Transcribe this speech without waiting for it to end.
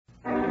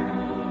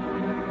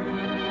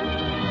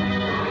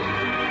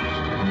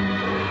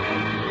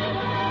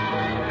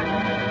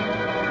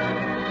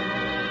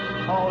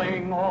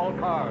Calling All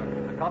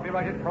Cars, a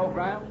copyrighted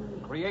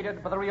program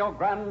created for the Rio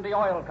Grande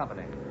Oil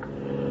Company.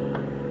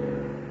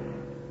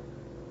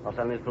 Los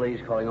Angeles Police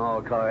calling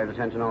all cars.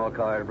 Attention all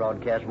cars.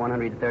 Broadcast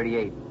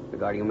 138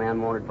 regarding a man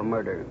wanted for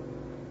murder.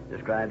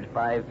 Described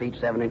 5 feet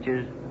 7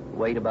 inches,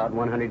 weight about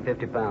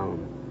 150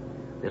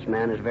 pounds. This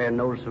man is very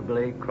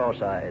noticeably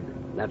cross-eyed.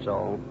 That's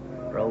all.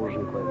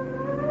 Rosenquist.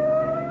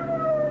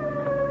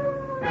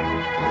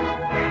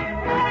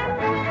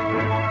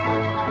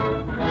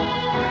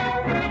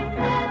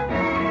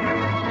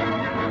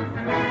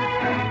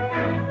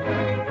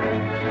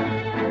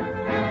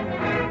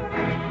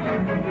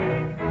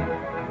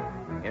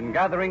 In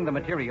gathering the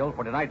material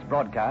for tonight's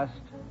broadcast,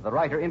 the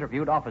writer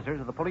interviewed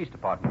officers of the police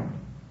department.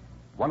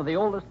 One of the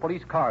oldest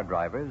police car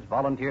drivers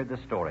volunteered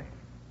this story.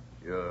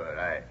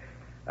 Sure,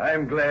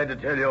 I'm glad to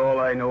tell you all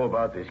I know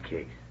about this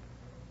case.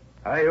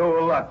 I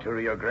owe a lot to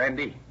Rio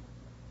Grande.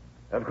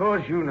 Of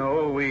course, you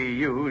know we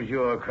use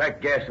your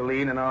cracked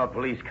gasoline in our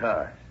police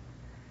cars.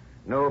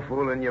 No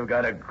fooling, you've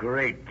got a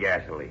great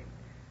gasoline.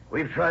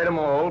 We've tried them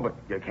all, but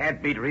you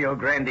can't beat Rio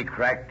Grande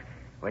cracked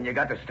when you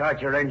got to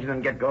start your engine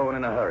and get going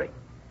in a hurry.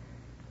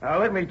 Now,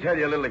 let me tell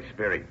you a little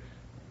experience.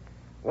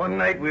 One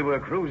night we were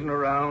cruising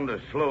around as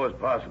slow as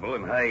possible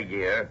in high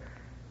gear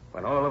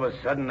when all of a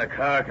sudden the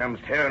car comes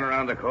tearing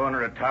around the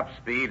corner at top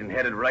speed and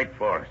headed right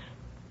for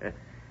us.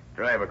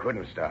 Driver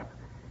couldn't stop.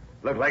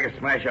 Looked like a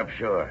smash-up,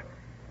 sure.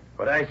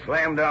 But I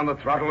slammed down the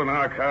throttle and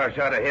our car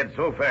shot ahead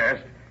so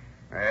fast,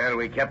 well,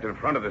 we kept in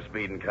front of the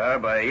speeding car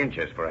by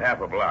inches for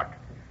half a block.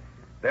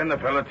 Then the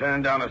fella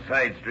turned down a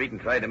side street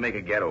and tried to make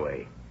a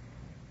getaway.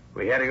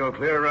 We had to go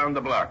clear around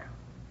the block.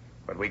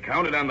 But we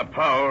counted on the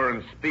power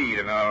and speed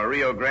in our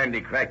Rio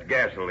Grande cracked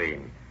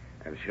gasoline.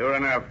 And sure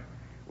enough,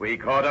 we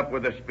caught up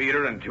with the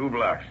speeder in 2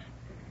 blocks.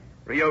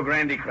 Rio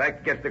Grande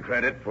cracked gets the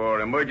credit for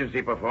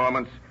emergency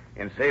performance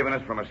in saving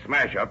us from a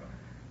smash-up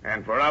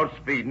and for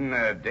outspeeding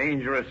a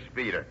dangerous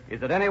speeder.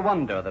 Is it any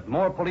wonder that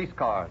more police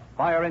cars,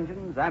 fire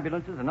engines,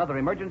 ambulances, and other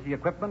emergency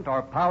equipment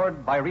are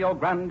powered by Rio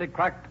Grande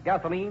cracked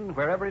gasoline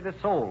wherever it is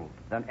sold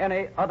than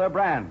any other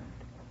brand?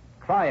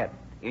 Try it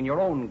in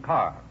your own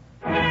car.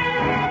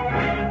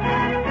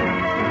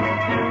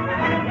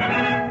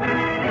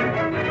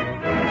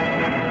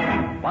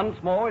 Once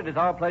more, it is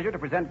our pleasure to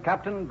present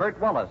Captain Bert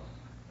Wallace,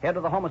 head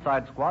of the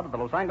homicide squad of the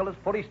Los Angeles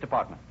Police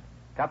Department.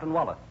 Captain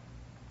Wallace.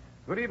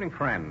 Good evening,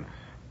 friends.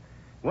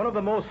 One of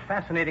the most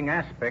fascinating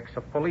aspects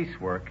of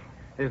police work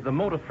is the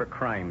motive for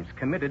crimes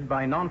committed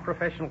by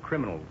non-professional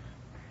criminals.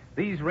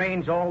 These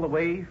range all the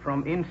way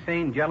from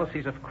insane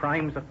jealousies of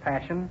crimes of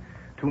passion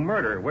to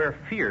murder where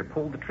fear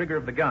pulled the trigger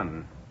of the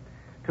gun.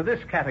 To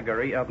this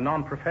category of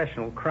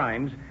non-professional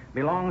crimes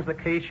belongs the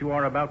case you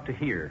are about to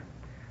hear.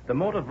 The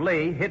motive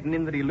lay hidden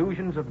in the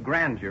delusions of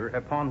grandeur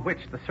upon which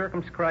the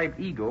circumscribed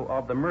ego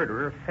of the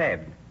murderer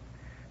fed.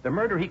 The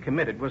murder he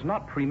committed was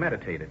not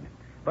premeditated,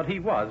 but he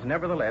was,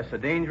 nevertheless, a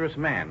dangerous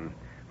man,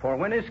 for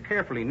when his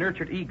carefully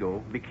nurtured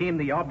ego became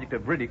the object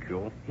of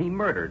ridicule, he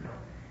murdered.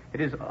 It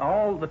is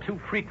all the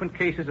too frequent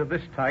cases of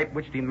this type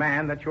which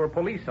demand that your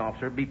police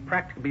officer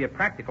be a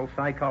practical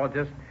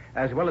psychologist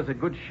as well as a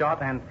good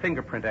shot and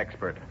fingerprint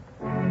expert.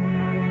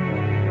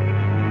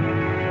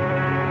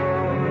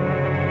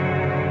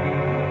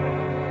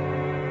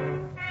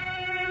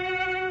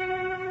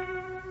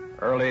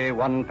 Early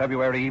one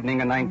February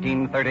evening in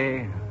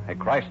 1930, a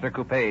Chrysler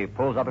coupe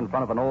pulls up in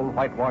front of an old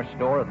whitewash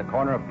store at the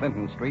corner of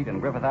Clinton Street and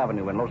Griffith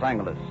Avenue in Los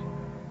Angeles.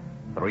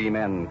 3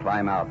 men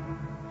climb out,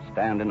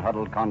 stand in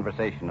huddled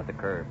conversation at the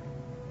curb.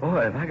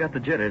 Boy, if I got the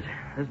jitters,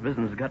 this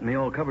business has got me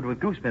all covered with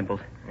goose pimples.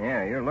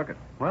 Yeah, you're looking.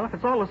 Well, if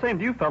it's all the same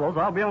to you fellows,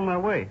 I'll be on my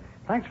way.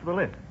 Thanks for the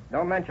lift.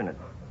 Don't mention it.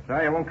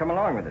 Sorry you won't come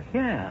along with us.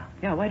 Yeah,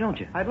 why don't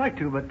you? I'd like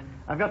to, but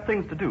I've got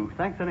things to do.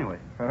 Thanks anyway.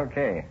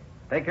 Okay.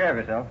 Take care of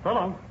yourself. So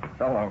long.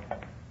 So long.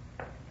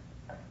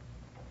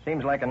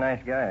 Seems like a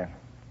nice guy.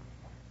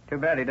 Too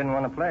bad he didn't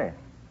want to play.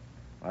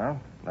 Well,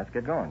 let's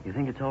get going. You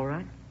think it's all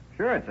right?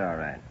 Sure it's all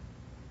right.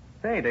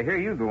 Say, to hear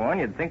you go on,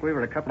 you'd think we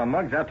were a couple of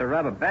mugs out to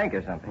rob a bank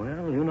or something.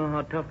 Well, you know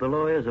how tough the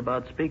law is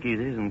about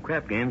speakeasies and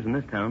crap games in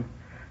this town.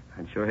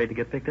 I'd sure hate to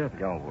get picked up.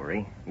 Don't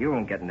worry. You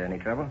won't get into any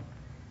trouble.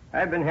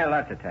 I've been here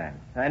lots of times.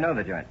 I know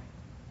the joint.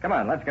 Come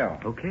on, let's go.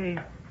 Okay.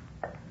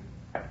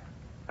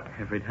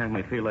 Every time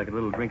we feel like a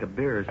little drink of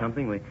beer or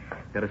something, we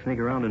got to sneak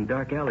around in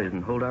dark alleys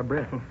and hold our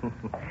breath.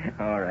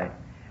 All right.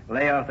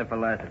 Lay off the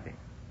philosophy.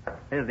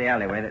 Here's the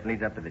alleyway that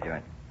leads up to the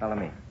joint. Follow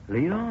me.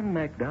 Lead on,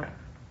 MacDuff.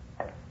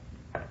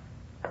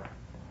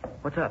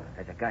 What's up?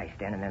 There's a guy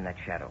standing in that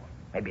shadow.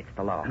 Maybe it's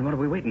the law. And what are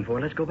we waiting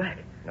for? Let's go back.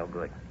 No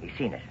good. He's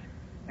seen us.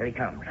 Here he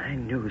comes. I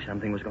knew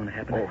something was going to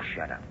happen. Oh,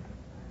 shut up.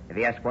 If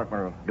he asks what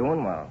we're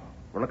doing, well,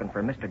 we're looking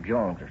for Mr.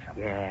 Jones or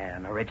something. Yeah,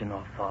 an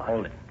original thought.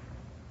 Hold it.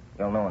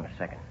 You'll know in a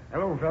second.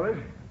 Hello, fellas.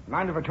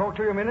 Mind if I talk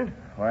to you a minute?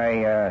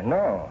 Why,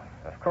 no.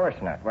 Of course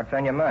not. What's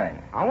on your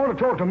mind? I want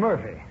to talk to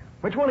Murphy.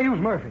 Which one of you's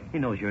Murphy? He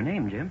knows your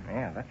name, Jim.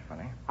 Yeah, that's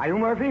funny. Are you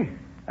Murphy?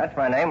 That's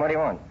my name. What do you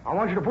want? I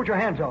want you to put your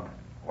hands up.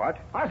 What?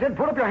 I said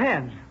put up your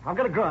hands. I've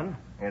got a gun.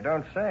 You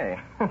don't say.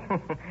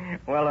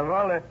 Well, of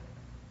all the...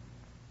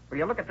 Will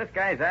you look at this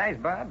guy's eyes,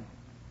 Bob?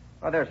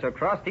 Oh, they're so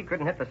crossed he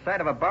couldn't hit the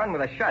side of a barn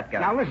with a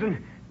shotgun. Now,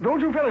 listen.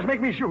 Don't you fellas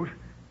make me shoot.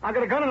 I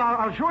got a gun, and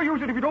I'll sure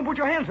use it if you don't put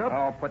your hands up.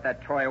 Oh, put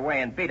that toy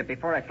away and beat it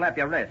before I slap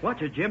your wrist.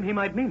 Watch it, Jim. He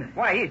might mean it.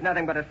 Why, he's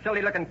nothing but a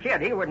silly-looking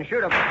kid. He wouldn't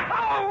shoot a...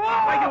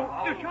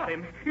 Why, you shot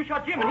him. You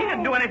shot Jim, and he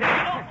didn't do anything.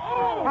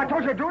 I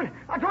told you I'd do it.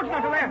 I told you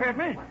not to laugh at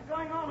me. What's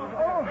going on?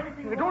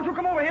 Oh, don't you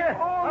come over here.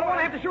 I don't want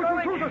to have to shoot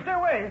you, too, so stay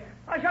away.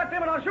 I shot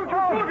them, and I'll shoot you,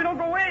 too, if you don't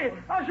go away.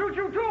 I'll shoot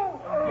you,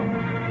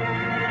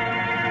 too.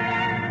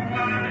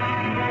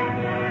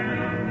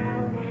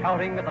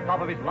 Shouting at the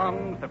top of his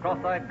lungs, the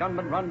cross-eyed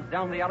gunman runs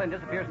down the alley and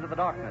disappears into the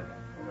darkness,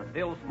 the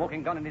still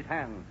smoking gun in his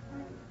hand.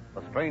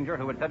 The stranger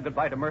who had said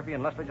goodbye to Murphy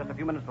and Leslie just a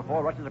few minutes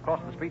before rushes across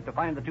the street to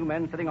find the two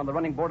men sitting on the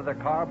running board of their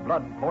car,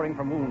 blood pouring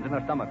from wounds in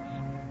their stomachs.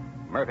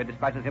 Murphy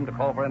dispatches him to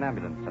call for an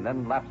ambulance and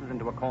then lapses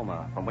into a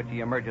coma, from which he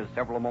emerges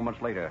several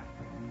moments later.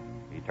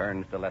 He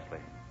turns to Leslie.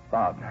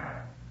 Bob,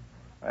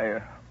 are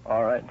you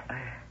all right?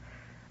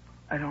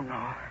 I don't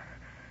know.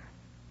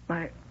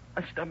 My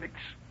stomach's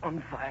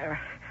on fire.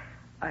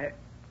 I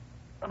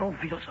don't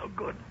feel so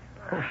good.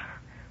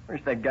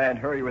 Wish that guy'd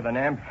hurry with an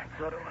ambulance.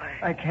 So do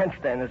I. I can't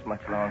stand this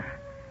much longer.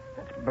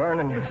 It's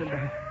burning. Listen,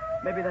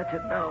 maybe that's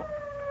it now.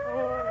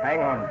 Hang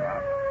on,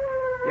 Bob.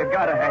 You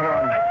gotta hang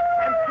on.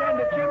 Can't stand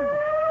it, Jim.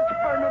 It's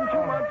burning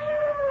too much.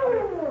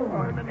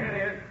 Here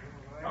he is.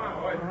 Come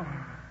on, boys.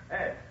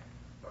 Hey,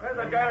 where's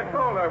that guy that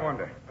called, I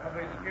wonder?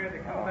 Probably scared to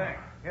come back.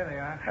 Here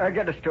they are.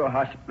 Get us to a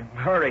hospital.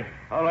 Hurry.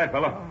 All right,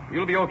 fellow.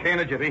 You'll be okay in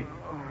a jiffy.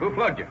 Who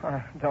plugged you?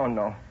 Don't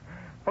know.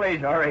 Please,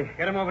 hurry.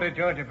 Get him over to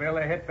Georgia, Bill.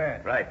 They're hit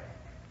bad. Right.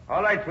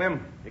 All right,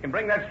 Slim. You can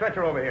bring that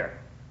stretcher over here.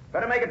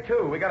 Better make it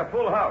two. We got a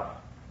full house.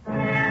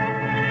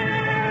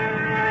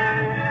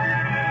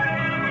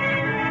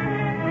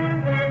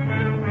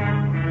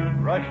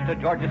 Rushed to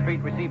Georgia Street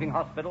Receiving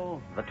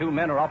Hospital, the two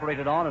men are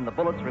operated on and the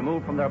bullets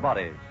removed from their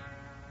bodies.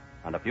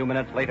 And a few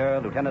minutes later,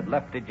 Lieutenant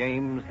Lefty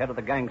James, head of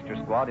the gangster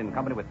squad, in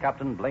company with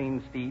Captain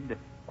Blaine Steed,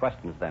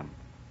 questions them.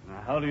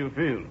 How do you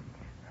feel?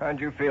 How'd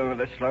you feel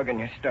with a slug in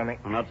your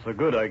stomach? Not so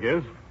good, I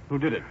guess. Who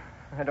did it?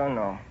 I don't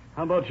know.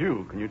 How about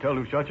you? Can you tell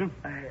who shot you?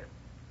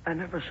 I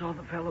never saw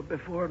the fellow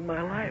before in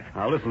my life.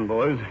 Now, listen,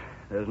 boys.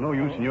 There's no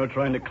use in your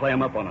trying to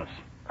clam up on us.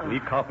 We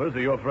coppers are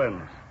your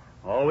friends.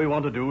 All we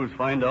want to do is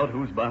find out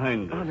who's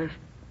behind this.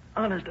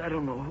 Honest, I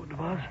don't know who it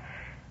was.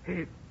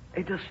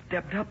 He just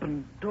stepped up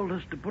and told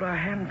us to put our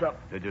hands up.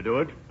 Did you do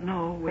it?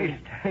 No,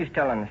 He's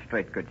telling the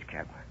straight goods,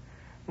 Cap.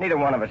 Neither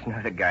one of us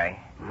knows a guy.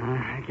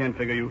 I can't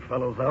figure you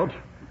fellows out.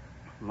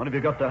 What have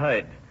you got to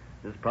hide?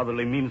 This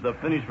probably means the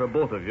finish for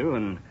both of you,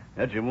 and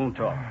that you won't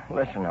talk.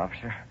 Listen,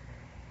 officer.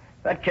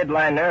 That kid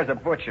lying there is a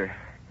butcher.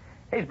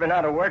 He's been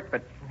out of work,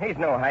 but he's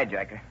no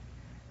hijacker.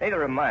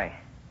 Neither am I.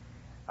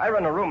 I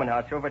run a rooming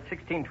house over at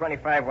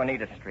 1625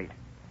 Juanita Street.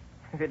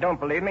 If you don't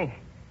believe me,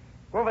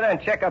 go over there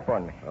and check up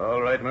on me.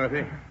 All right,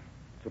 Murphy.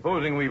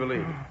 Supposing we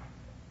believe it.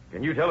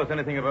 Can you tell us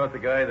anything about the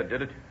guy that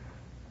did it?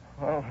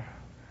 Well,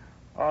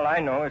 all I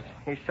know is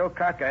he's so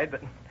cockeyed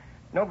that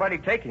nobody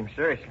take him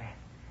seriously.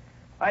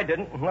 I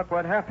didn't, and look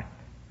what happened.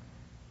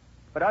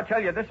 But I'll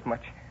tell you this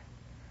much.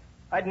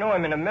 I'd know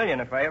him in a million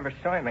if I ever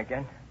saw him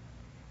again.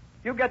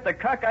 You get the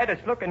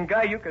cockeyedest looking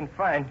guy you can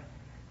find,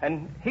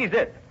 and he's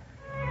it.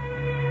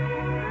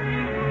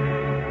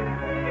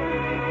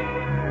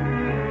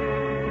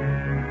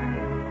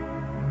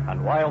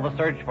 And while the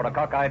search for a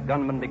cockeyed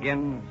gunman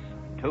begins,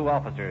 two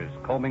officers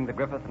combing the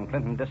Griffith and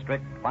Clinton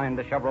district find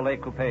a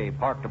Chevrolet coupe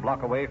parked a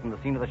block away from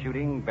the scene of the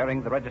shooting,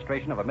 bearing the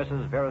registration of a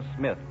Mrs. Vera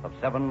Smith of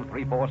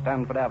 734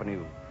 Stanford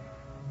Avenue.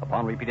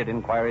 Upon repeated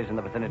inquiries in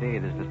the vicinity,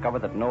 it is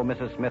discovered that no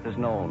Mrs. Smith is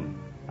known.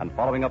 And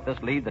following up this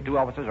lead, the two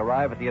officers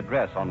arrive at the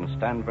address on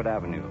Stanford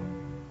Avenue.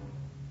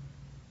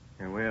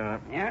 Here we are.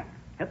 Yeah?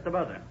 Hit the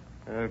buzzer.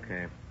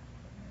 Okay.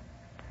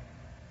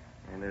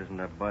 It isn't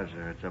a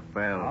buzzer, it's a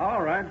bell.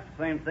 All right.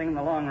 Same thing in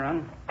the long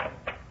run.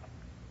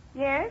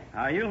 Yes,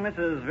 Are you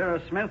Mrs.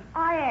 Vera Smith?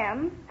 I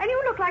am. And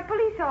you look like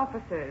police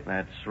officers.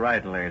 That's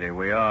right, lady,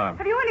 we are.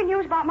 Have you any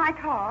news about my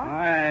car?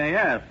 Why,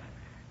 yes.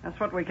 That's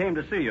what we came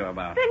to see you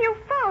about. Then you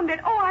found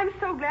it. Oh, I'm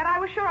so glad. I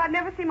was sure I'd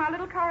never see my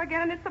little car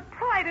again, and it's the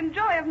pride and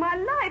joy of my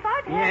life.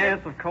 I've had Yes,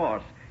 it. of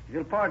course. If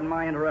you'll pardon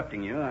my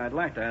interrupting you, I'd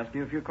like to ask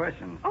you a few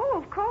questions. Oh,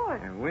 of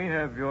course. We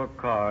have your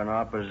car in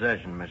our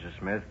possession, Mrs.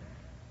 Smith.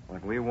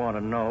 What we want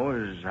to know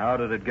is how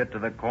did it get to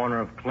the corner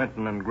of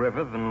Clinton and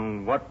Griffith,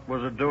 and what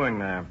was it doing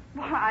there?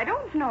 Well, I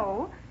don't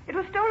know. It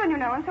was stolen, you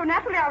know, and so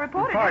naturally I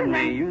reported Pardon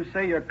it. me, you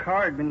say your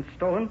car had been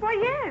stolen? Why,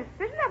 yes.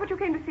 Isn't that what you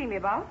came to see me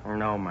about?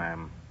 No,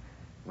 ma'am.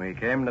 We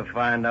came to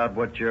find out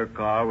what your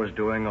car was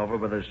doing over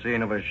by the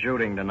scene of a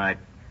shooting tonight.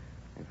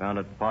 We found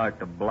it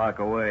parked a block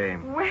away.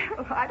 Well,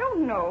 I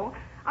don't know.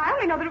 I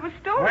only know that it was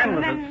stolen. When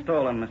was and it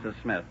stolen, Mrs.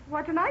 Smith?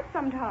 Why, tonight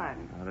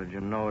sometime. How did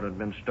you know it had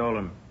been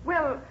stolen?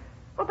 Well,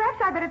 perhaps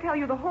I'd better tell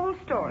you the whole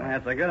story.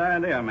 That's a good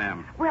idea,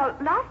 ma'am. Well,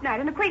 last night,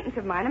 an acquaintance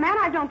of mine, a man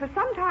I've known for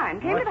some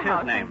time, came What's to the his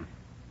house. name?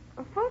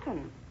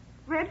 Fulton.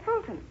 Red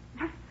Fulton.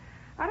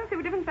 I don't see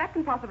what difference that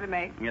can possibly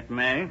make. It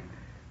may.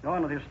 Go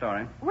on with your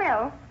story.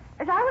 Well,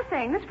 as I was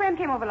saying, this friend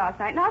came over last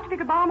night and asked if he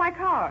could borrow my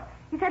car.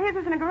 He said his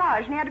was in a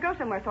garage, and he had to go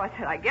somewhere, so I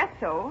said, I guess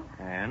so.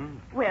 And?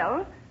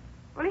 Well,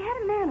 he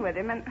had a man with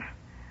him, and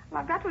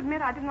I've got to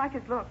admit I didn't like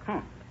his looks.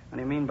 What do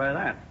you mean by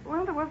that?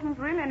 Well, there wasn't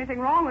really anything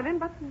wrong with him,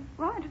 but,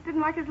 I just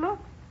didn't like his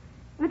looks.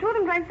 And the two of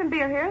them drank some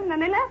beer here, and then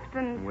they left,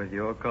 and... With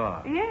your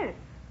car? Yes.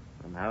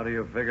 And how do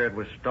you figure it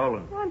was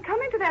stolen? Well, I'm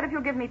coming to that if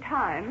you'll give me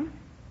time.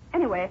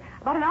 Anyway,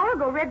 about an hour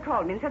ago, Red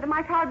called me and said that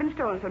my car had been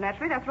stolen, so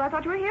naturally that's what I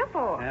thought you were here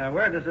for.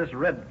 Where does this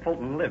Red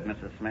Fulton live,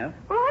 Mrs. Smith?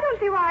 Well, I don't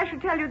see why I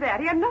should tell you that.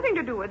 He had nothing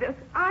to do with this,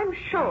 I'm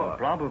sure. You're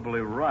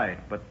probably right,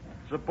 but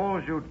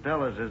suppose you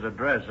tell us his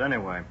address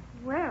anyway.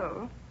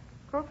 Well,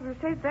 of course, if you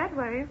say it that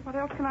way, what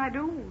else can I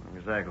do?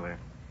 Exactly.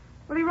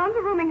 Well, he runs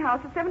a rooming house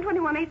at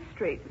 721 8th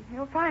Street.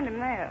 You'll find him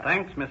there.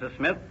 Thanks, Mrs.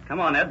 Smith.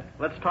 Come on, Ed.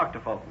 Let's talk to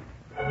Fulton.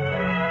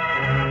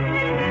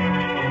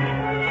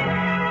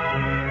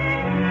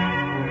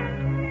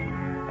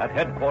 At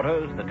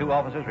headquarters, the two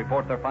officers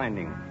report their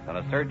findings, and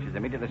a search is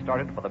immediately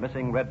started for the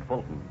missing Red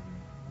Fulton.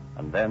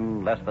 And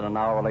then, less than an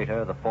hour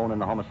later, the phone in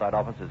the homicide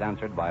office is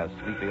answered by a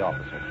sleepy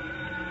officer.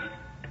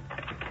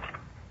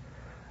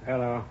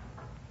 Hello.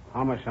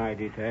 Homicide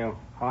detail.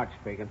 Hart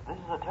speaking. This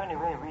is Attorney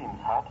Ray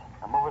Reams, Hart.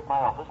 I'm over at my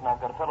office, and I've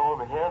got a fellow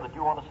over here that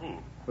you want to see.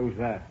 Who's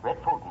that? Red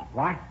Fulton.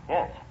 What?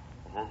 Yes.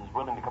 He says he's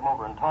willing to come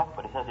over and talk,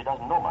 but he says he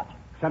doesn't know much.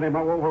 Send him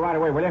over right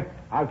away, will you?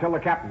 I'll tell the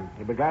captain.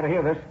 He'll be glad to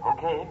hear this.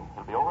 Okay.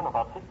 He'll be over in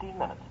about 15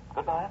 minutes.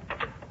 Goodbye.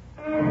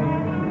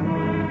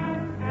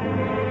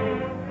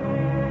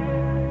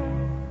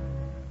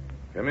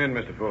 Come in,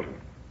 Mr. Fulton.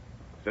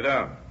 Sit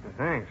down.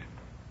 Thanks.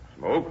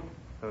 Smoke?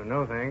 Oh,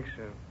 no, thanks.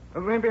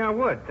 Maybe I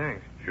would,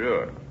 thanks.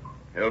 Sure.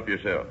 Help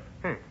yourself.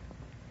 Thanks.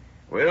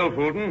 Well,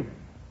 Fulton,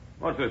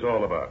 what's this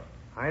all about?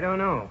 I don't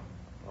know.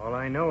 All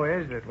I know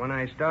is that when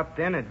I stopped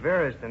in at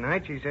Vera's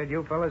tonight, she said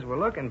you fellas were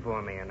looking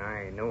for me, and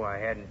I knew I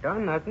hadn't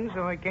done nothing,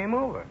 so I came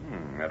over.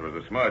 That was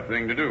a smart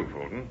thing to do,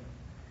 Fulton.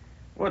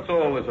 What's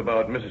all this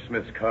about Mrs.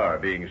 Smith's car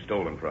being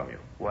stolen from you?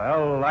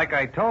 Well, like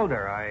I told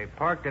her, I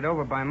parked it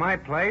over by my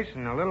place,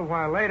 and a little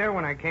while later,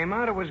 when I came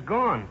out, it was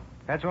gone.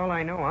 That's all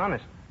I know,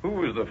 honest. Who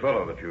was the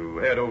fellow that you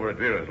had over at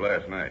Vera's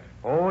last night?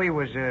 Oh, he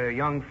was a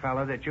young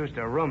fellow that used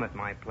to room at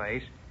my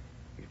place.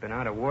 He's been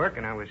out of work,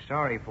 and I was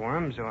sorry for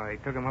him, so I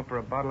took him up for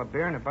a bottle of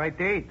beer and a bite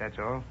to eat, that's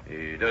all.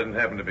 He doesn't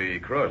happen to be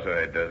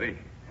cross-eyed, does he?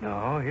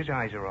 No, his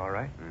eyes are all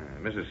right.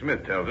 Mrs.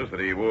 Smith tells us that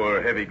he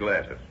wore heavy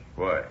glasses.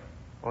 Why?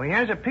 Oh, he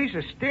has a piece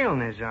of steel in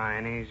his eye,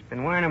 and he's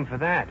been wearing them for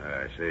that.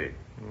 I see.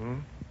 Mm-hmm.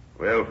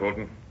 Well,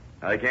 Fulton,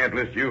 I can't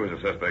list you as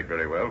a suspect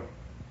very well.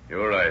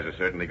 Your eyes are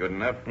certainly good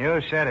enough. You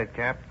said it,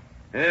 Cap.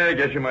 Yeah, I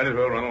guess you might as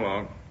well run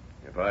along.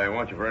 If I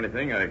want you for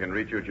anything, I can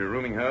reach you at your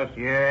rooming house.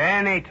 Yeah,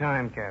 any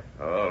time, Cap.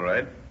 All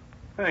right.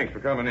 Thanks for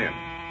coming in.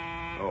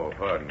 Oh,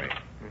 pardon me.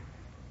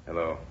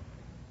 Hello.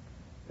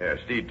 Yeah,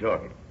 Steve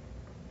talking.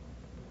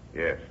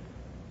 Yes.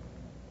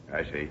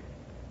 I see.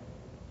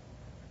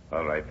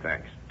 All right,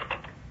 thanks.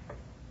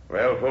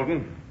 Well,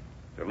 Fulton,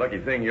 it's a lucky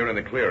thing you're in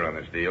the clear on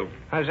this deal.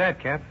 How's that,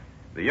 Cap?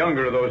 The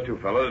younger of those two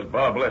fellows,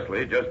 Bob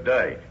Leslie, just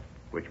died,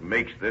 which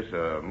makes this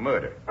a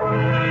murder.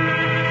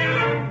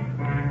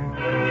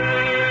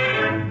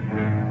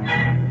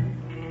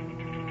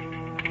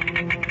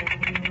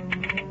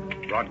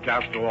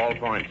 Broadcast to all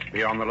points.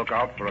 Be on the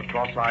lookout for a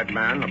cross-eyed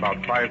man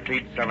about 5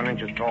 feet 7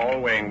 inches tall,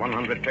 weighing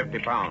 150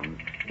 pounds.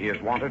 He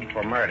is wanted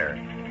for murder.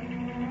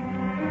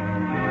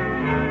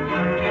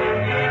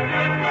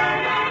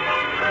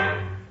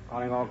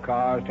 Calling all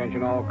cars,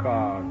 attention all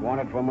cars.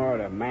 Wanted for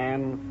murder.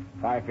 Man,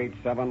 5 feet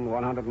 7,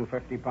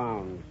 150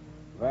 pounds.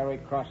 Very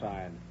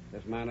cross-eyed.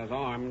 This man is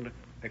armed.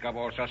 Pick up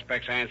all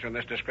suspects answering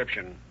this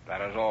description.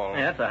 That is all.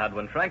 Yeah, that's a hot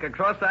one, Frank. A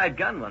cross-eyed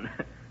gunman.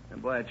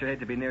 And boy, I'd sure hate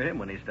to be near him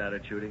when he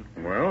started shooting.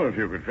 Well, if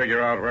you could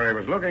figure out where he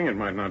was looking, it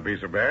might not be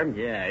so bad.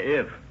 Yeah,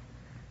 if.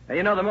 Now,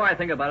 you know, the more I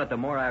think about it, the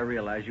more I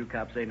realize you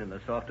cops ain't in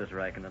the softest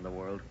ranking in the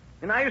world.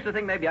 And I used to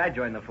think maybe I'd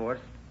join the force.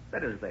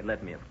 That is, if they'd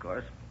let me, of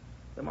course.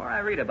 The more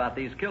I read about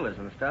these killers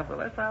and stuff, the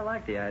less I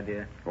like the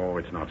idea. Oh,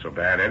 it's not so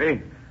bad, Eddie.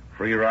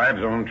 Free rides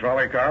on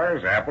trolley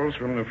cars, apples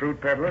from the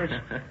fruit peddlers.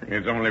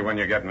 It's only when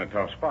you get in a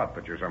tough spot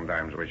that you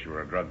sometimes wish you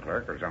were a drug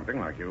clerk or something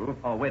like you.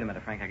 Oh, wait a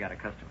minute, Frank. I got a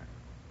customer.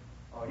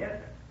 Oh, yes,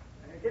 sir.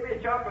 Give me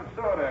a chocolate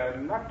soda,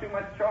 not too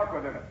much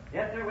chocolate in it.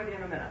 Yes, sir, with you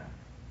in a minute.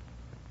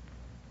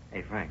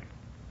 Hey, Frank,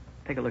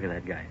 take a look at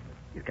that guy.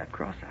 He's got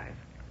cross eyes.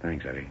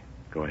 Thanks, Eddie.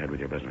 Go ahead with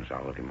your business.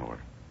 I'll look him over.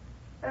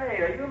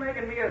 Hey, are you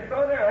making me a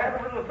soda or have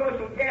a little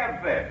social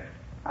gab fest?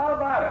 How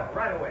about it?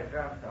 Right away,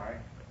 sir. I'm sorry.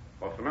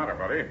 What's the matter,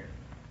 buddy?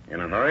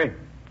 In a hurry?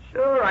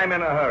 Sure, I'm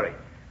in a hurry.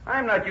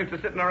 I'm not used to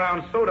sitting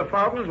around soda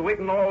fountains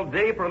waiting all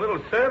day for a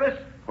little service.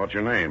 What's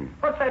your name?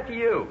 What's that to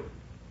you?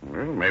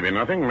 Well, maybe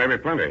nothing, maybe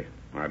plenty.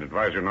 I'd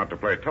advise you not to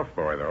play tough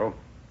boy, though.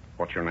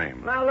 What's your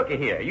name? Now, looky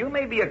here. You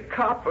may be a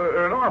cop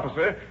or an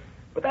officer,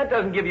 but that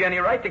doesn't give you any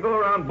right to go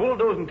around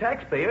bulldozing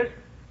taxpayers.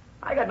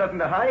 I got nothing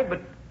to hide,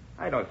 but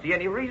I don't see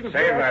any reason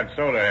Save that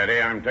soda,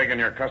 Eddie. I'm taking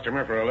your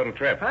customer for a little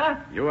trip. Huh?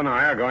 You and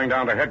I are going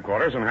down to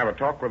headquarters and have a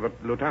talk with the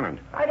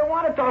lieutenant. I don't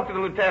want to talk to the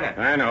lieutenant.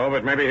 I know,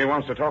 but maybe he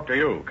wants to talk to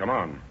you. Come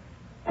on.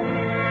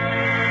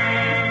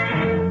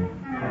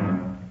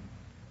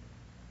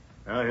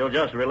 He'll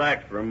just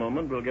relax for a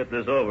moment. We'll get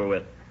this over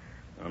with.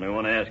 I only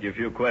want to ask you a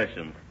few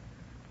questions.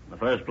 In the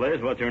first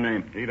place, what's your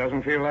name? He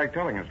doesn't feel like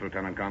telling us,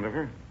 Lieutenant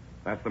Condifer.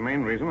 That's the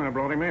main reason I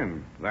brought him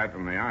in. That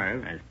and the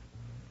eyes.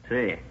 I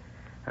see.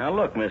 Now,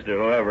 look, mister,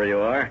 whoever you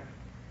are.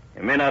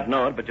 You may not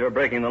know it, but you're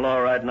breaking the law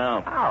right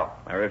now. How?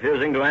 By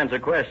refusing to answer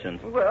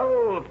questions.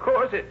 Well, of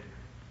course,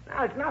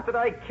 Now, it's not that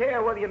I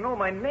care whether you know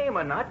my name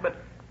or not, but,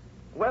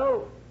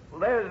 well,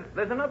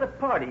 there's another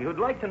party who'd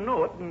like to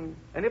know it, and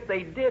if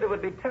they did, it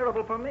would be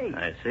terrible for me.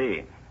 I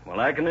see. Well,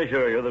 I can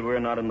assure you that we're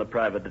not in the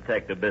private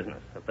detective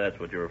business, if that's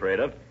what you're afraid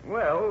of.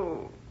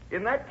 Well,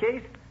 in that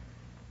case,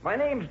 my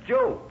name's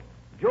Joe.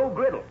 Joe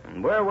Griddle.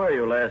 And where were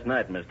you last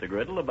night, Mr.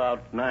 Griddle,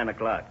 about 9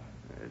 o'clock?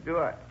 Do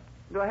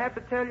I have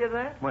to tell you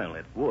that? Well,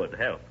 it would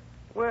help.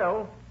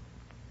 Well,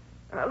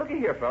 looky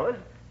here, fellas.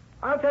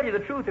 I'll tell you the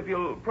truth if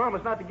you'll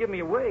promise not to give me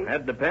away.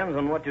 That depends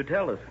on what you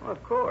tell us. Well,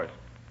 of course.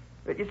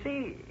 But you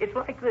see, it's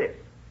like this.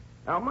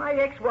 Now, my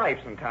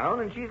ex-wife's in town,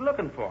 and she's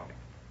looking for me.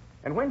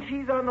 And when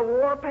she's on the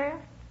warpath,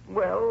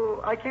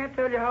 well, I can't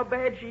tell you how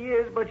bad she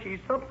is, but she's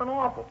something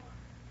awful.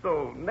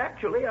 So,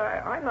 naturally,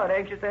 I'm not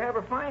anxious to have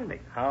her find me.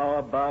 How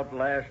about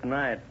last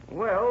night?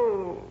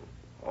 Well,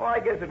 I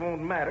guess it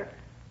won't matter.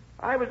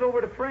 I was over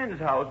at a friend's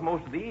house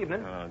most of the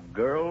evening. A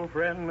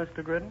girlfriend,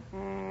 Mr. Griddle?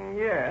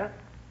 Yeah.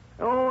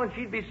 Oh, and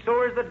she'd be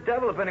sore as the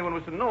devil if anyone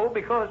was to know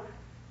because,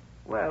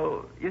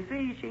 well, you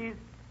see,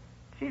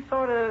 she's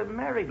sort of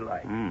married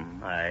like.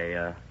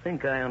 I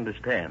think I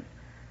understand.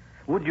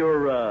 Would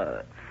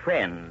your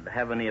friend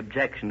have any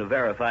objection to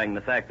verifying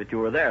the fact that you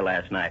were there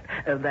last night?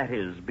 That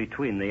is,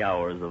 between the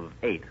hours of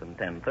 8 and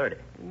 10:30.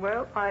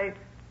 Well, I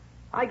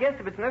guess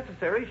if it's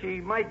necessary, she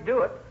might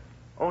do it.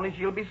 Only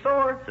she'll be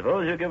sore.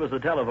 Suppose you give us the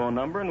telephone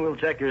number and we'll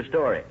check your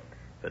story.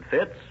 If it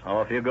fits,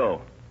 off you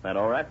go. That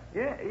all right?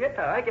 Yeah,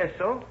 I guess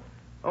so.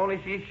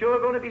 Only she's sure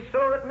going to be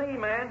sore at me,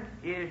 man.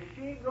 Is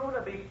she going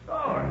to be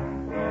sore?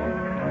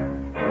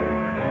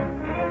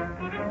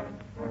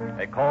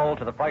 A call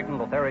to the frightened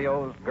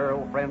Lothario's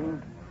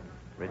girlfriend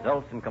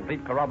results in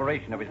complete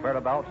corroboration of his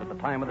whereabouts at the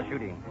time of the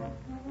shooting.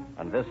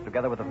 And this,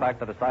 together with the fact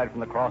that aside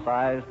from the cross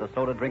eyes, the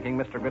soda-drinking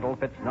Mr. Griddle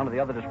fits none of the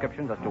other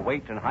descriptions as to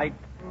weight and height,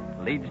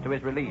 leads to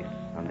his release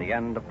and the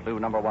end of clue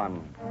number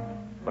 1.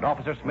 But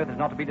Officer Smith is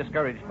not to be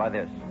discouraged by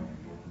this.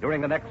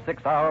 During the next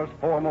 6 hours,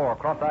 4 more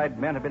cross-eyed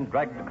men have been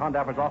dragged to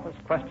Condaffer's office,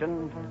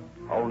 questioned,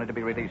 only to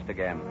be released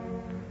again.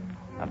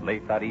 And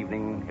late that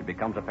evening, it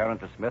becomes apparent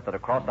to Smith that a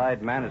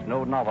cross-eyed man is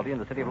no novelty in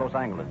the city of Los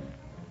Angeles.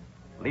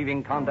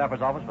 Leaving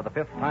Condaffer's office for the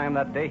 5th time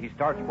that day, he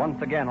starts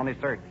once again on his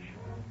search.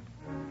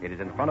 It is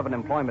in front of an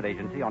employment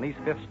agency on East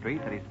 5th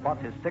Street that he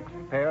spots his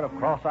 6th pair of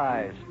cross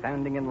eyes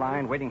standing in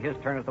line waiting his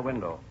turn at the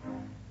window.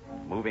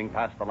 Moving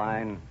past the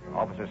line,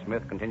 Officer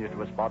Smith continues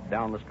to a spot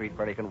down the street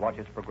where he can watch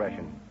its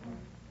progression.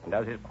 And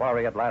as his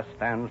quarry at last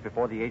stands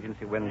before the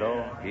agency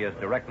window, he is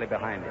directly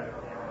behind him.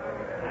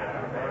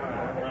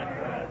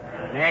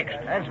 Next.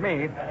 That's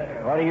me.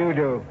 What do you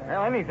do?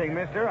 Well, anything,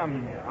 mister.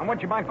 I'm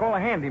what you might call a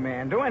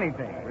handyman. Do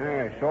anything.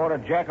 Yeah, sort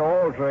of jack of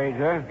all trades,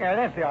 huh? Yeah,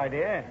 that's the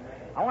idea.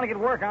 I want to get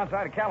work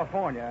outside of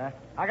California.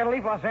 I got to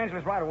leave Los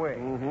Angeles right away.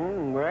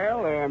 Mm-hmm.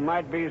 Well, there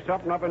might be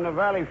something up in the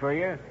valley for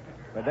you,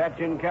 but that's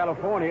in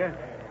California.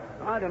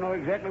 I don't know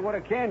exactly what I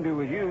can do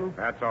with you.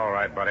 That's all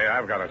right, buddy.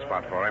 I've got a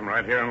spot for him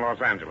right here in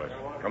Los Angeles.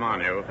 Come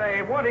on, you.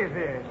 Say, what is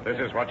this? This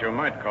is what you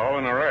might call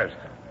an arrest.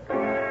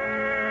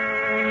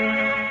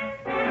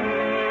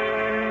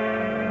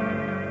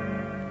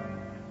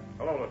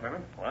 Hello,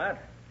 Lieutenant. What?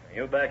 Are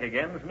you back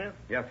again, Smith?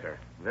 Yes, sir.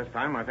 This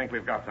time I think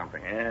we've got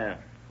something. Yeah,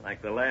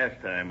 like the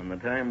last time and the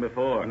time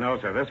before. No,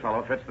 sir. This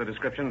fellow fits the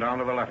description down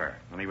to the letter.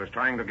 And he was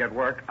trying to get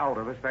work out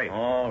of the state.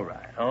 All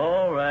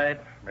right.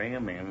 Bring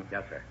him in.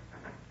 Yes, sir.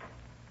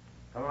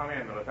 Come on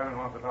in. The lieutenant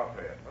wants to talk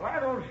to you. Well, I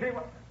don't see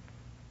what...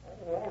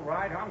 Oh, all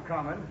right, I'm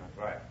coming. That's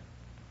right.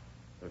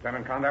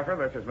 Lieutenant Condaffer,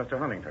 this is Mr.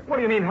 Huntington. What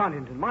do you mean,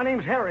 Huntington? My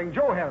name's Herring,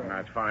 Joe Herring.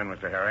 That's fine,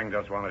 Mr. Herring.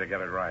 Just wanted to get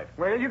it right.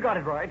 Well, you got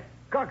it right.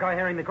 Cockeyed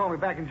Herring, they call me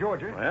back in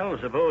Georgia. Well,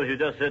 suppose you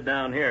just sit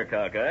down here,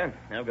 Cockeyed.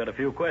 I've got a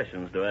few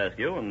questions to ask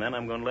you, and then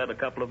I'm going to let a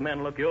couple of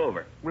men look you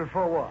over. Well,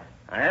 for what?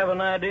 I have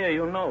an idea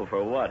you know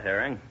for what,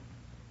 Herring.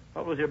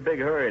 What was your big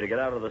hurry to get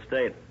out of the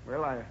state?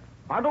 Well,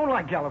 I don't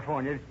like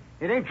California.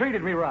 It ain't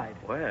treated me right.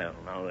 Well,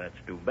 now that's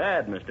too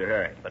bad, Mr.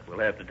 Herring, but we'll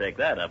have to take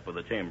that up with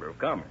the Chamber of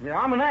Commerce. Yeah,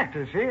 I'm an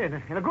actor, see,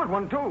 and a good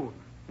one, too.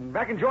 And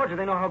back in Georgia,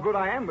 they know how good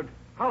I am, but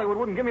Hollywood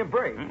wouldn't give me a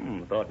break.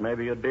 Thought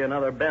maybe you'd be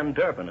another Ben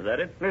Turpin, is that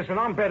it? Listen,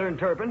 I'm better than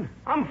Turpin.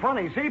 I'm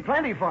funny, see,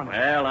 plenty funny.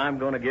 Well, I'm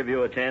going to give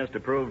you a chance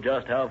to prove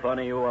just how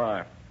funny you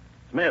are.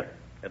 Smith,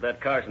 get that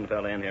Carson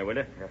fella in here, will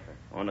you? Yes, sir.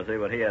 I want to see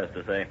what he has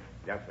to say.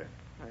 Yes, sir.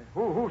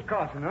 Who's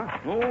Carson, huh?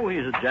 Oh,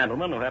 he's a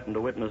gentleman who happened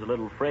to witness a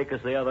little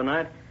fracas the other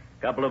night.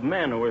 A couple of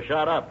men who were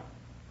shot up.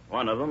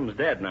 One of them's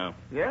dead now.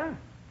 Yeah?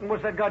 And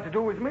what's that got to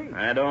do with me?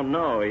 I don't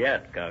know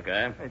yet,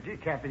 Cockeyed. Gee,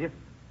 Captain,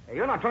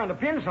 you're not trying to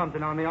pin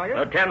something on me, are you?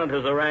 Lieutenant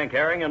is a rank,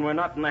 Herring, and we're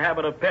not in the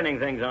habit of pinning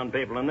things on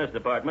people in this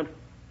department.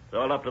 It's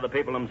all up to the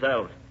people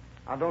themselves.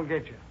 I don't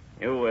get you.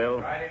 You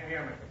will. Right in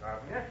here, Mr.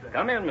 Carson. Yes, sir.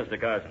 Come in, Mr.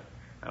 Carson.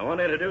 I want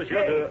to introduce you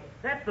to...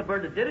 That's the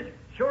bird that did it.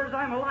 Sure as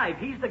I'm alive.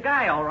 He's the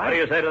guy, all right. What do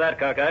you say to that,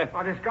 Cockeye?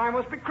 Oh, this guy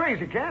must be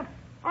crazy, Cap.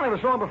 I never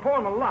saw him before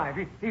in my life.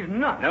 He's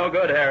nuts. No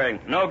good, Herring.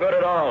 No good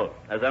at all.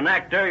 As an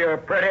actor, you're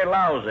pretty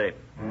lousy.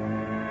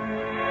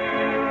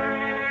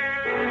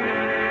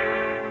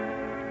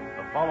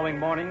 The following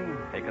morning,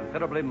 a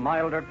considerably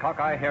milder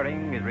Cockeye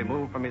Herring is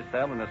removed from his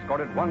cell and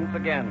escorted once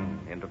again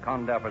into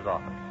Condapper's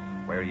office,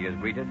 where he is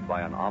greeted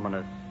by an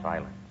ominous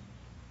silence.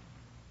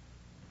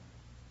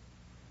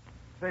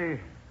 Say,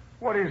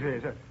 what is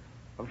this?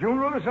 A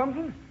funeral or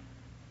something?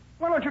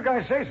 Why don't you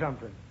guys say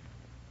something?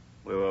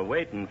 We were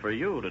waiting for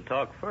you to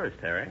talk first,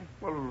 Herring.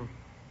 Well,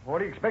 what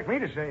do you expect me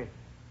to say?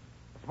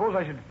 I suppose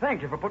I should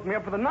thank you for putting me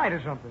up for the night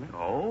or something.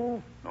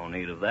 Oh, no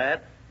need of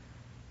that.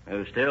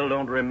 You still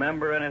don't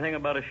remember anything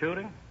about a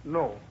shooting?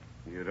 No.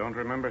 You don't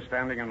remember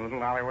standing in a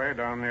little alleyway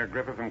down near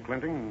Griffith and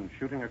Clinton and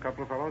shooting a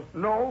couple of fellows?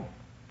 No.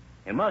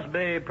 You must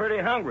be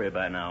pretty hungry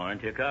by now,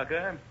 aren't you,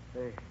 Cockeye?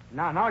 Hey,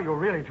 now you're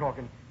really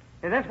talking.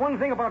 Hey, that's one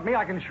thing about me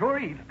I can sure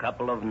eat. A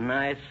couple of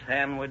nice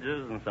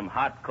sandwiches and some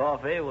hot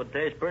coffee would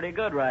taste pretty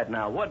good right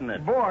now, wouldn't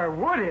it? Boy,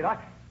 would it?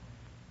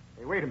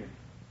 Hey, wait a minute.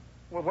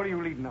 Well, what are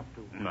you leading up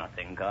to?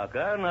 Nothing,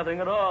 Cockeye, nothing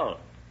at all.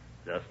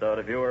 Just thought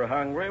if you were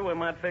hungry, we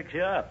might fix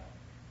you up.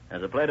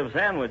 There's a plate of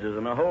sandwiches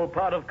and a whole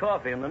pot of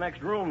coffee in the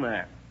next room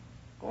there.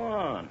 Go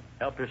on,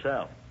 help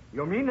yourself.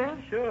 You mean that?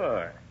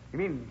 Sure. You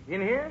mean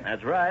in here?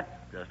 That's right.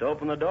 Just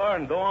open the door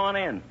and go on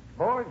in.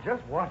 Boy,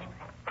 just watch me.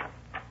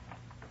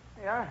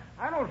 Hey,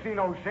 I don't see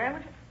no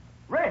sandwich.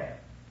 Red,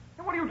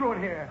 hey, what are you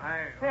doing here?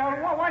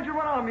 Why'd you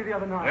run out on me the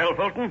other night? Well,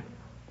 Fulton,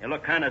 you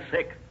look kind of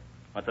sick.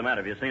 What's the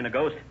matter? Have you seen a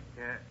ghost?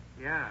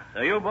 Yeah.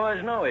 So you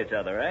boys know each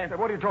other, eh? Hey,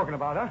 what are you talking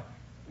about, huh?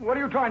 What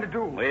are you trying to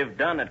do? We've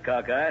done it,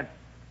 Cockeye.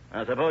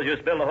 I suppose you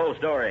spill the whole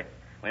story.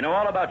 We know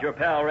all about your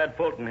pal, Red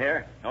Fulton,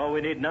 here. All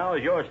we need now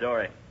is your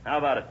story. How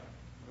about it?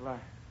 Well,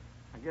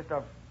 I guess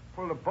I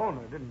pulled a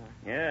boner, didn't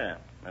I? Yeah,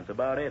 that's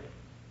about it.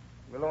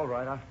 Well, all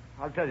right.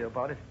 I'll tell you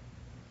about it.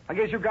 I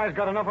guess you guys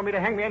got enough of me to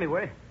hang me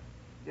anyway.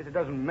 Guess it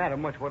doesn't matter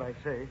much what I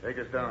say. Take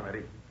us down,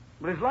 Eddie.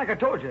 But it's like I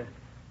told you.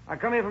 I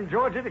come here from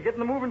Georgia to get in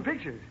the moving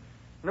pictures.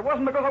 And it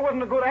wasn't because I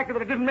wasn't a good actor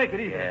that I didn't make it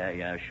either.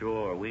 Yeah,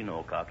 sure. We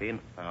know, Cockeyed.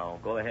 Now,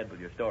 go ahead with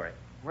your story.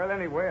 Well,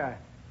 anyway,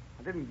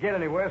 I didn't get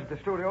anywhere at the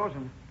studios,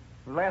 and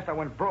at last I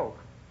went broke.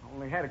 I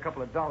only had a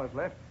couple of dollars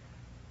left.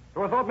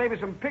 So I thought maybe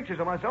some pictures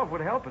of myself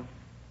would help, and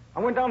I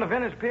went down to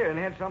Venice Pier and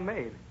had some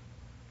made.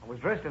 I was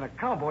dressed in a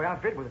cowboy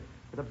outfit with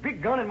a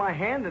big gun in my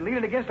hand and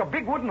leaning against a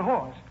big wooden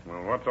horse.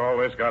 Well, what's all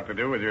this got to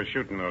do with your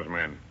shooting those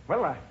men?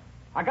 Well,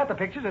 I got the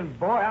pictures, and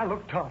boy, I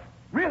looked tough.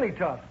 Really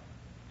tough.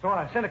 So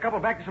I sent a couple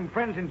back to some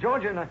friends in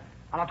Georgia, and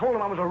I told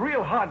them I was a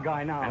real hard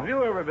guy now. Have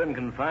you ever been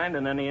confined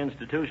in any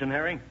institution,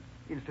 Herring?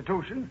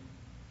 Institution?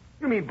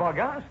 You mean bug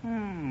house?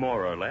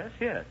 More or less,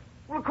 yes.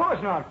 Well, of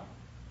course not.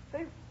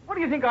 Say, what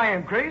do you think I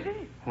am,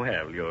 crazy?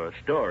 Well, your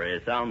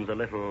story sounds a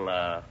little,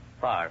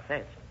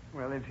 far-fetched.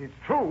 Well, it's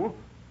true,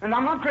 and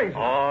I'm not crazy.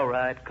 All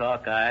right,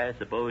 Cockeye,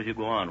 suppose you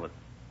go on with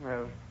it.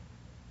 Well,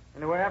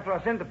 anyway, after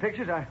I sent the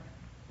pictures, I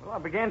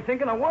began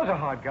thinking I was a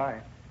hard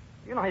guy.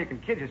 You know how you can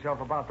kid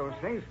yourself about those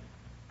things.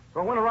 So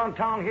I went around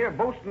town here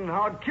boasting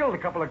how I'd killed a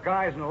couple of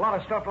guys and a lot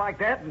of stuff like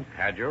that, and...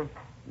 Had you?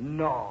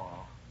 No.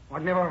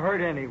 I'd never hurt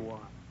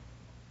anyone.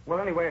 Well,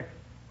 anyway,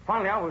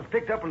 finally I was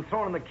picked up and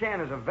thrown in the can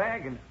as a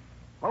vag, and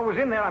while I was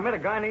in there, I met a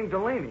guy named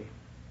Delaney.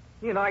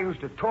 He and I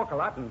used to talk a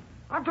lot, and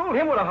I told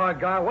him what a hard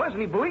guy I was,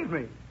 and he believed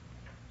me.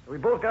 So we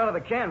both got out of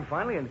the can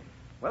finally, and,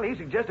 well, he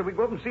suggested we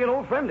go up and see an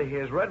old friend of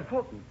his, Red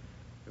Fulton.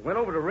 We went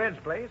over to Red's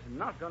place and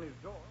knocked on his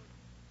door.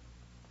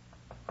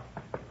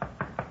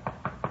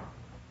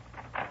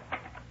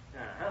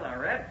 Hello,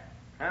 Red.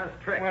 How's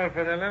Trick? Well,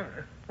 for the love...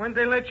 When'd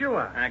they let you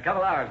out? A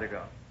couple hours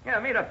ago. Yeah,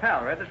 meet a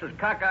pal, Red. This is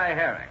Cockeye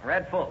Herring,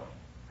 Red Fulton.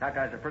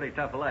 Cockeye's a pretty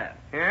tough lad.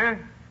 Yeah?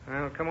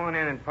 Well, come on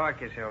in and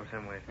park yourself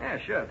somewhere. Yeah,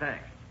 sure,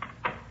 thanks.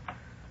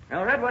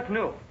 Now, Red, what's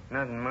new?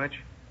 Nothing much.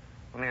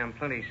 Only I'm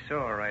plenty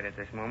sore right at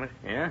this moment.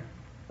 Yeah?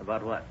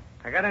 About what?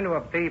 I got into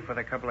a beef with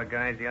a couple of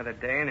guys the other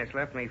day, and it's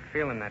left me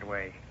feeling that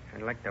way.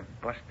 I'd like to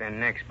bust their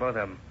necks, both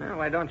of them. Well,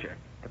 why don't you?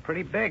 They're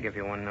pretty big, if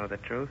you want to know the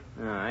truth.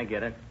 Oh, I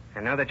get it.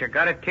 And now that you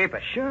got it, keep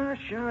it. Sure.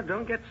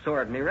 Don't get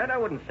sore at me, Red. I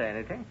wouldn't say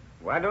anything.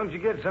 Why don't you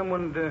get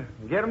someone to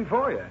get them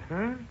for you?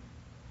 Huh?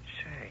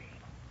 Say,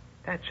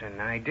 that's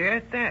an idea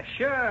at that.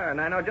 Sure, and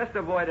I know just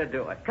the boy to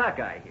do it.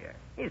 Cockeye here.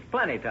 He's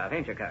plenty tough,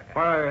 ain't you, Cockeye?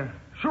 Why,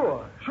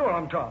 sure,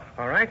 I'm tough.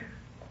 All right.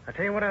 I'll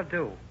tell you what I'll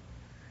do.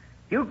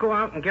 You go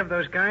out and give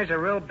those guys a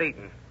real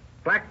beating.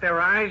 Black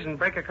their eyes and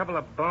break a couple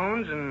of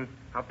bones, and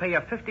I'll pay you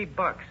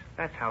 $50.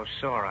 That's how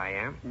sore I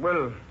am.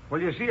 Well,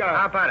 you see,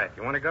 How about it?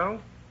 You want to go?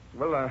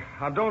 Well,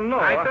 I don't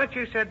know. I thought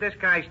you said this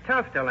guy's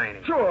tough, Delaney.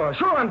 Sure,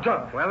 I'm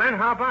tough. Well, then,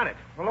 how about it?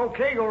 Well,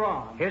 okay, go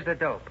on. Here's the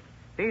dope.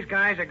 These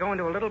guys are going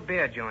to a little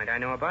beer joint I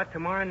know about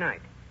tomorrow night.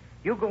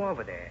 You go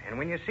over there, and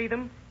when you see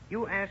them,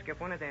 you ask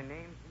if one of their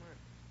names...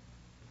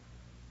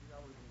 I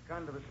was in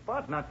kind of a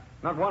spot,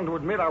 not one to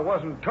admit I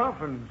wasn't tough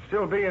and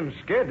still being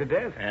scared to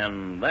death.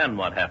 And then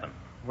what happened?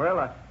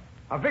 Well,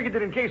 I figured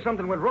that in case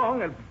something went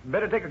wrong, I'd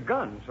better take a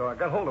gun, so I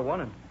got hold of one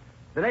and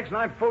The next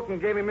night, Fulton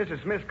gave me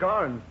Mrs. Smith's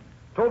car and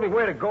told me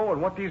where to go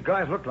and what these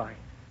guys looked like.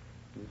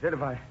 He said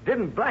if I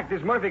didn't black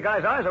this Murphy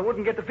guy's eyes, I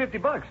wouldn't get the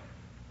 $50.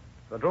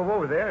 So I drove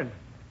over there, and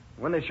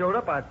when they showed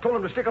up, I told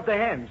them to stick up their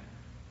hands.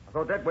 I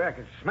thought that way I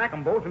could smack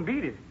them both and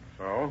beat it.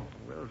 So?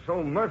 Well,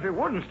 so Murphy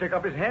wouldn't stick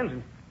up his hands,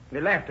 and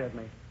they laughed at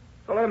me.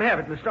 So I let him have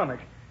it in the stomach.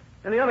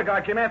 And the other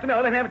guy came after me. I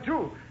let him have it,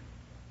 too.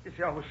 You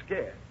see, I was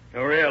scared.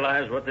 You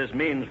realize what this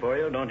means for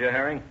you, don't you,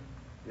 Herring?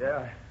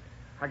 Yeah,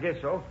 I guess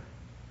so.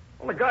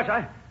 Only, gosh,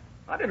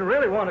 I didn't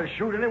really want to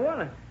shoot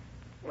anyone.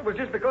 It was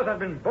just because I'd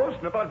been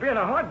boasting about being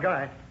a hard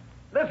guy.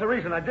 That's the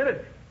reason I did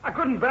it. I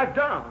couldn't back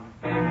down.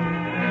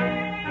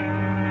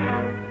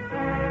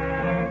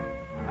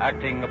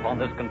 Acting upon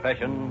this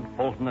confession,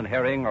 Fulton and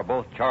Herring are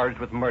both charged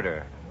with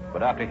murder.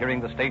 But after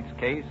hearing the state's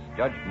case,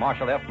 Judge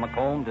Marshall F.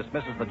 McComb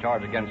dismisses the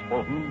charge against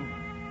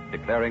Fulton,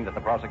 declaring that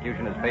the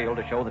prosecution has failed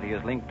to show that he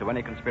is linked to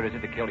any conspiracy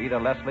to kill either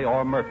Leslie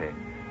or Murphy.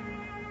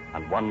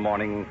 And one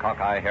morning,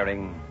 Cockeyed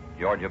Herring,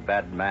 Georgia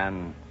bad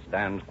man,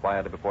 stands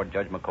quietly before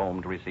Judge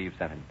McComb to receive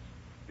sentence.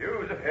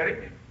 Joseph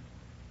Herring,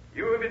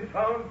 you have been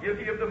found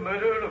guilty of the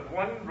murder of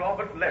one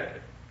Robert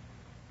Leslie.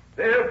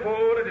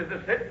 Therefore, it is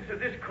the sentence of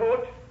this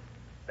court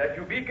that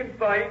you be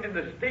confined in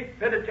the state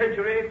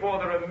penitentiary for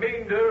the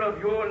remainder of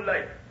your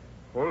life.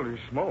 Holy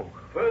smoke.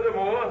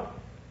 Furthermore,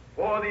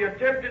 for the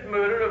attempted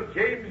murder of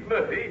James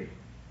Murphy,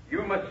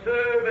 you must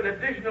serve an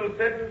additional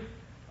sentence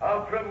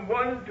of from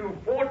 1 to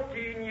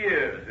 14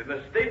 years in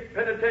the state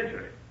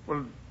penitentiary.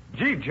 Well,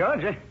 gee,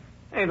 Judge,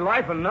 ain't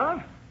life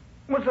enough?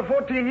 What's the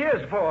 14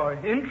 years for?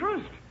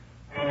 Interest?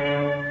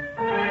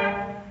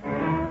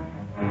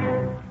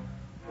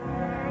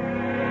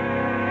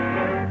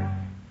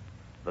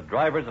 The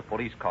drivers of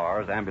police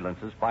cars,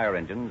 ambulances, fire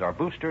engines are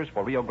boosters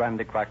for Rio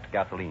Grande cracked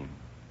gasoline.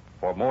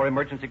 For more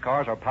emergency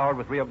cars are powered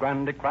with Rio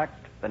Grande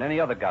cracked than any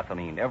other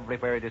gasoline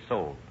everywhere it is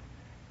sold.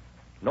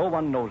 No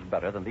one knows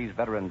better than these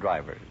veteran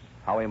drivers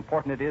how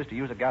important it is to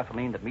use a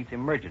gasoline that meets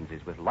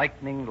emergencies with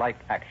lightning-like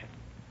action.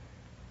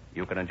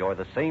 You can enjoy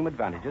the same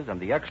advantages and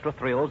the extra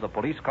thrills of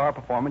police car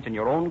performance in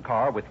your own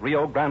car with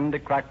Rio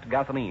Grande cracked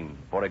gasoline.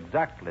 For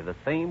exactly the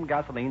same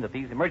gasoline that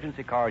these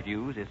emergency cars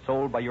use is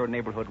sold by your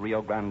neighborhood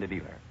Rio Grande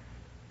dealer.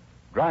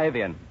 Drive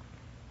in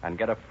and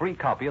get a free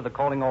copy of the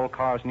Calling All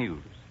Cars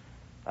News,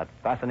 that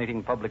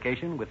fascinating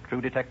publication with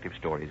true detective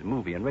stories,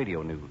 movie and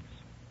radio news.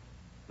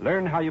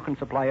 Learn how you can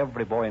supply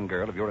every boy and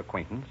girl of your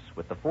acquaintance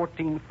with the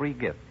 14 free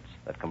gifts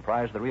that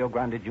comprise the Rio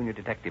Grande Junior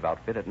Detective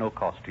outfit at no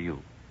cost to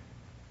you.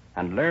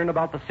 And learn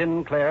about the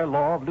Sinclair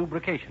law of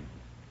lubrication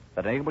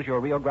that enables your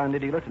Rio Grande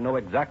dealer to know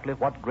exactly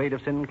what grade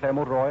of Sinclair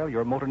motor oil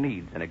your motor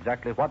needs and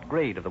exactly what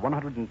grade of the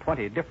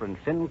 120 different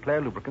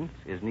Sinclair lubricants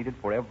is needed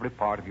for every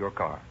part of your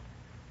car.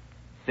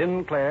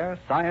 Sinclair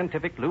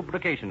Scientific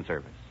Lubrication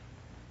Service,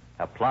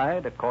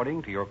 applied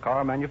according to your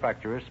car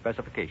manufacturer's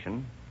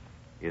specification,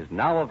 is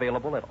now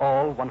available at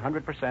all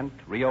 100%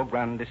 Rio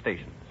Grande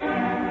stations.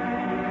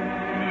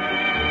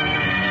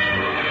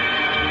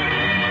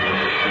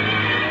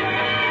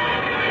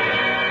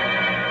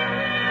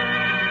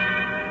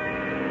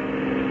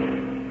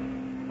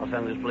 Los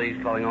Angeles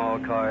Police calling all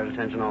cars,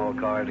 attention all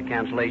cars, to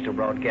cancellation of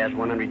broadcast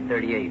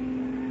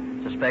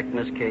 138. Suspect in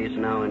this case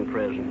now in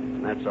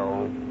prison. That's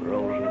all.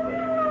 Rolls and